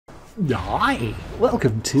Hi,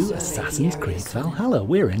 welcome to Assassin's Creed Valhalla.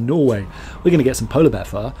 We're in Norway. We're going to get some polar bear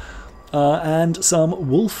fur and some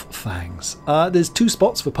wolf fangs. There's two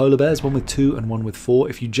spots for polar bears, one with 2 and one with 4.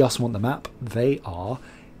 If you just want the map, they are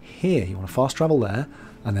here. You want to fast travel there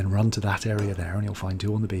and then run to that area there and you'll find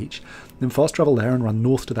 2 on the beach. Then fast travel there and run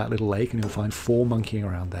north to that little lake and you'll find 4 monkeying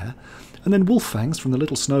around there. And then wolf fangs from the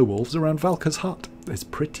little snow wolves around Valka's hut. It's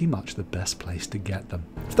pretty much the best place to get them.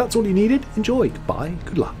 If that's all you needed, enjoy. Goodbye,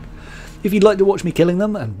 good luck. If you'd like to watch me killing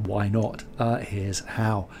them, and why not, here's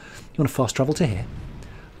how. You want to fast travel to here.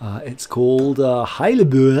 It's called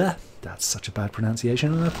Heilebø. That's such a bad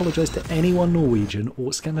pronunciation, and I apologise to anyone Norwegian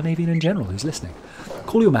or Scandinavian in general who's listening.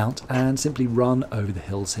 Call your mount and simply run over the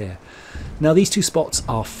hills here. Now these two spots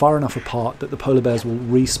are far enough apart that the polar bears will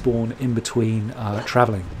respawn in between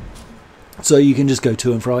travelling. So you can just go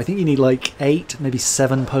to and fro. I think you need like 8, maybe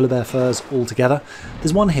 7 polar bear furs altogether.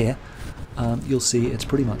 There's one here. You'll see it's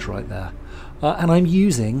pretty much right there. And I'm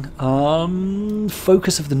using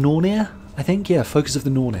Focus of the Nornir, I think. Yeah, Focus of the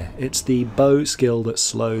Nornir. It's the bow skill that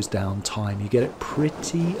slows down time. You get it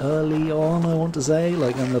pretty early on, I want to say.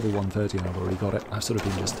 Like, I'm level 130 and I've already got it. I've sort of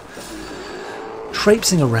been just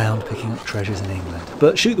traipsing around picking up treasures in England.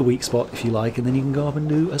 But shoot the weak spot if you like, and then you can go up and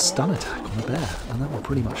do a stun attack on the bear. And that will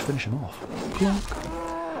pretty much finish him off. Plonk.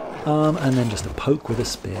 And then just a poke with a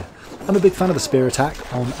spear. I'm a big fan of the spear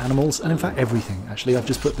attack on animals, and in fact everything actually. I've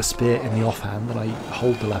just put the spear in the offhand and I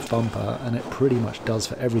hold the left bumper and it pretty much does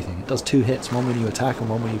for everything. It does 2 hits, one when you attack and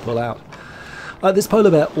one when you pull out. This polar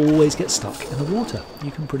bear always gets stuck in the water. You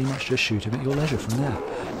can pretty much just shoot him at your leisure from there.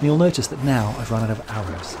 And you'll notice that now I've run out of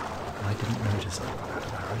arrows. I didn't notice I ran out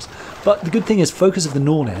of arrows. But the good thing is Focus of the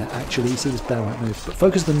Nornir, actually, you see this bear won't move, but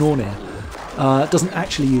Focus of the Nornir doesn't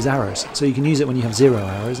actually use arrows. So you can use it when you have 0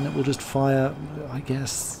 arrows and it will just fire, I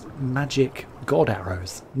guess, magic god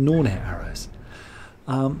arrows, Nornir arrows.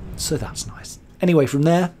 So that's nice. Anyway, from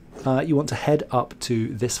there, you want to head up to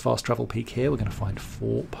this fast travel peak here. We're going to find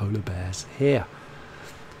 4 polar bears here.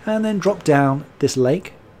 And then drop down this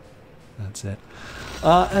lake. That's it.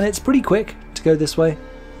 And it's pretty quick to go this way.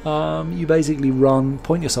 You basically run,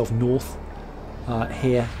 point yourself north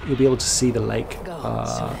here. You'll be able to see the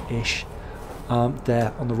lake-ish.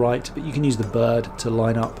 There on the right, but you can use the bird to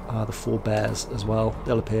line up the 4 bears as well.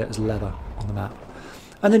 They'll appear as leather on the map.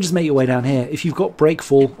 And then just make your way down here. If you've got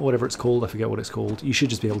breakfall, or whatever it's called, I forget what it's called, you should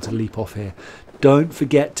just be able to leap off here. Don't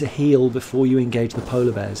forget to heal before you engage the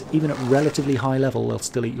polar bears. Even at relatively high level, they'll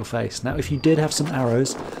still eat your face. Now, if you did have some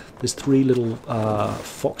arrows, there's 3 little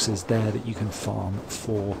foxes there that you can farm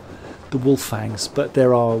for the wolf fangs, but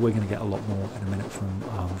we're going to get a lot more in a minute from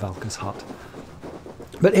Valka's hut.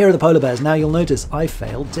 But here are the polar bears. Now you'll notice I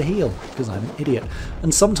failed to heal because I'm an idiot.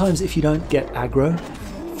 And sometimes if you don't get aggro,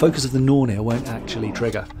 Focus of the Nornir won't actually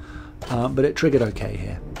trigger. But it triggered okay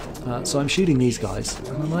here. So I'm shooting these guys.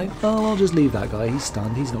 And I'm like, oh, I'll just leave that guy. He's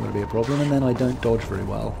stunned. He's not going to be a problem. And then I don't dodge very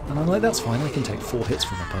well. And I'm like, that's fine. I can take 4 hits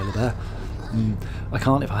from the polar bear. I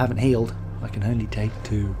can't if I haven't healed. I can only take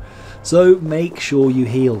 2. So make sure you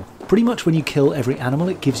heal. Pretty much when you kill every animal,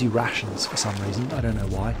 it gives you rations for some reason. I don't know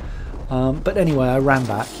why. But anyway, I ran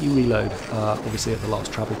back. You reload, obviously, at the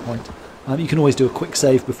last travel point. You can always do a quick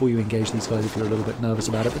save before you engage these guys if you're a little bit nervous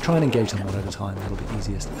about it, but try and engage them one at a time. That'll be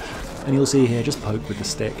easiest. And you'll see here, just poke with the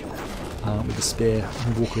stick, with the spear,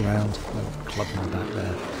 and walk around. Club in the back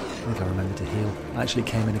there. I think I remember to heal. I actually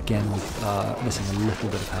came in again with missing a little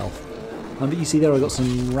bit of health. But you see there I got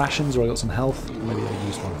some rations, or I got some health. Maybe I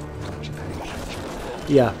used one. I wasn't actually paying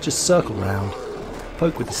attention. Yeah, just circle around,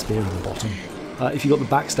 poke with the spear in the bottom. If you've got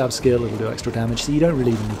the backstab skill, it'll do extra damage, so you don't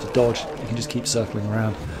really even need to dodge. You can just keep circling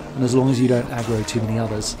around. And as long as you don't aggro too many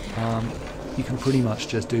others, you can pretty much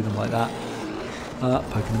just do them like that.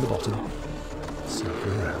 Poke them in the bottom.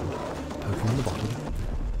 Circle around. Poke them in the bottom.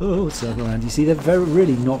 Oh, circle around. You see, they're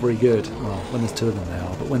really not very good. Well, when there's 2 of them they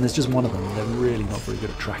are, but when there's just 1 of them, they're really not very good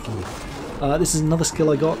at tracking you. This is another skill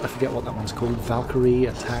I got. I forget what that one's called. Valkyrie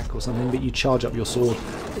attack or something, but you charge up your sword.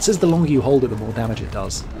 It says the longer you hold it, the more damage it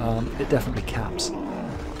does. It definitely caps.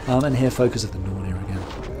 And here, Focus of the Nornir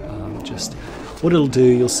again. Just what it'll do,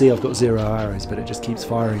 you'll see I've got 0 arrows, but it just keeps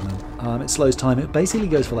firing them. It slows time. It basically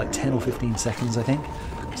goes for like 10 or 15 seconds, I think,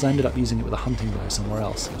 because I ended up using it with a hunting bow somewhere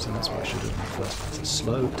else. So that's what I should have done in the first place. A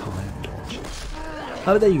slow time dodge.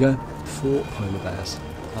 But there you go. 4 polar bears.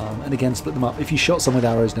 And again, split them up. If you shot some with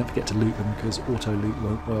arrows, don't forget to loot them, because auto loot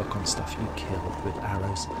won't work on stuff you kill with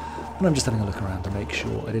arrows. And I'm just having a look around to make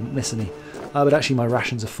sure I didn't miss any. But actually my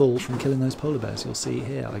rations are full from killing those polar bears. You'll see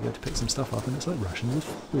here, I go to pick some stuff up and it's like rations are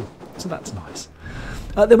full. So that's nice.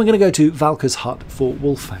 Then we're going to go to Valka's hut for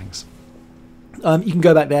wolf fangs. You can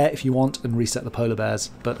go back there if you want and reset the polar bears,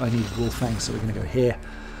 but I need wolf fangs, so we're going to go here.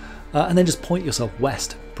 and then just point yourself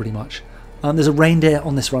west, pretty much. There's a reindeer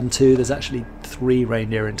on this run too. There's actually 3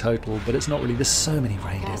 reindeer in total, but it's not really, there's so many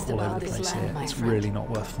reindeer all over the place here. It's really not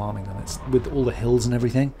worth farming them. It's with all the hills and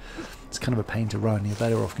everything, it's kind of a pain to run. You're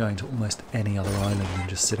better off going to almost any other island than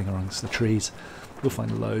just sitting amongst the trees. You'll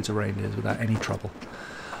find loads of reindeers without any trouble.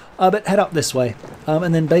 But head up this way,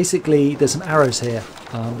 and then basically there's some arrows here,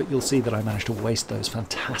 but you'll see that I managed to waste those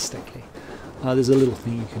fantastically. There's a little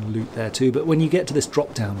thing you can loot there too, but when you get to this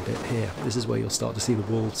drop down bit here, this is where you'll start to see the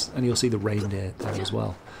wolves, and you'll see the reindeer there as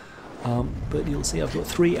well. But you'll see I've got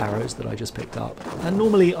 3 arrows that I just picked up, and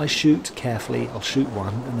normally I shoot carefully. I'll shoot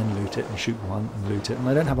one and then loot it, and shoot one and loot it, and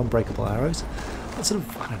I don't have unbreakable arrows. That's sort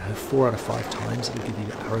of, I don't know, 4 out of 5 times it'll give you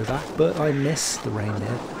the arrow back, but I miss the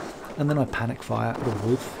reindeer, and then I panic fire at a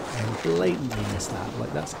wolf and blatantly miss that.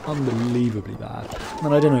 Like, that's unbelievably bad,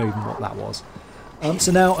 and I don't know even what that was.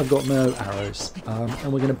 So now I've got no arrows,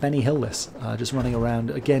 and we're going to Benny Hill this, just running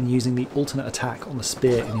around, again using the alternate attack on the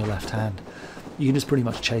spear in your left hand. You can just pretty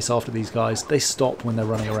much chase after these guys. They stop when they're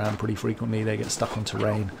running around pretty frequently, they get stuck on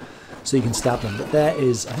terrain, so you can stab them. But there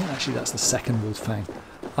is, I think actually that's the second wolf fang,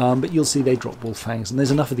 but you'll see they drop wolf fangs, and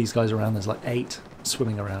there's enough of these guys around, there's like 8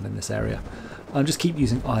 swimming around in this area. Just keep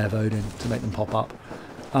using Eye of Odin to make them pop up.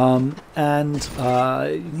 Yeah,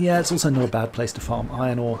 it's also not a bad place to farm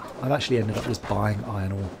iron ore. I've actually ended up just buying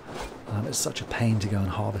iron ore. It's such a pain to go and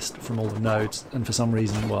harvest from all the nodes, and for some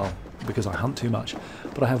reason, well, because I hunt too much,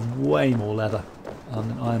 but I have way more leather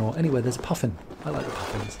than iron ore. Anyway, there's a puffin. I like the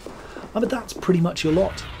puffins. But that's pretty much your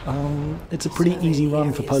lot. It's a pretty easy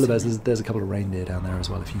run for polar bears. There's a couple of reindeer down there as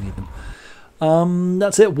well if you need them.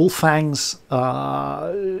 That's it. Wolf fangs,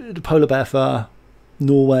 polar bear fur,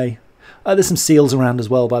 Norway. There's some seals around as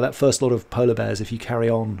well by that first lot of polar bears. If you carry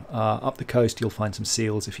on up the coast, you'll find some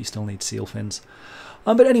seals if you still need seal fins.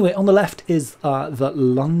 But anyway, on the left is the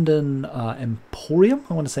London Emporium.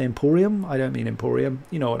 I want to say Emporium. I don't mean Emporium.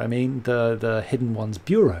 You know what I mean. The Hidden Ones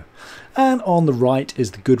Bureau. And on the right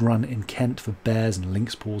is the good run in Kent for bears and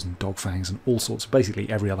lynx paws and dog fangs and all sorts of basically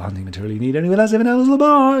every other hunting material you need. Anyway, that's it for now.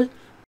 Bye.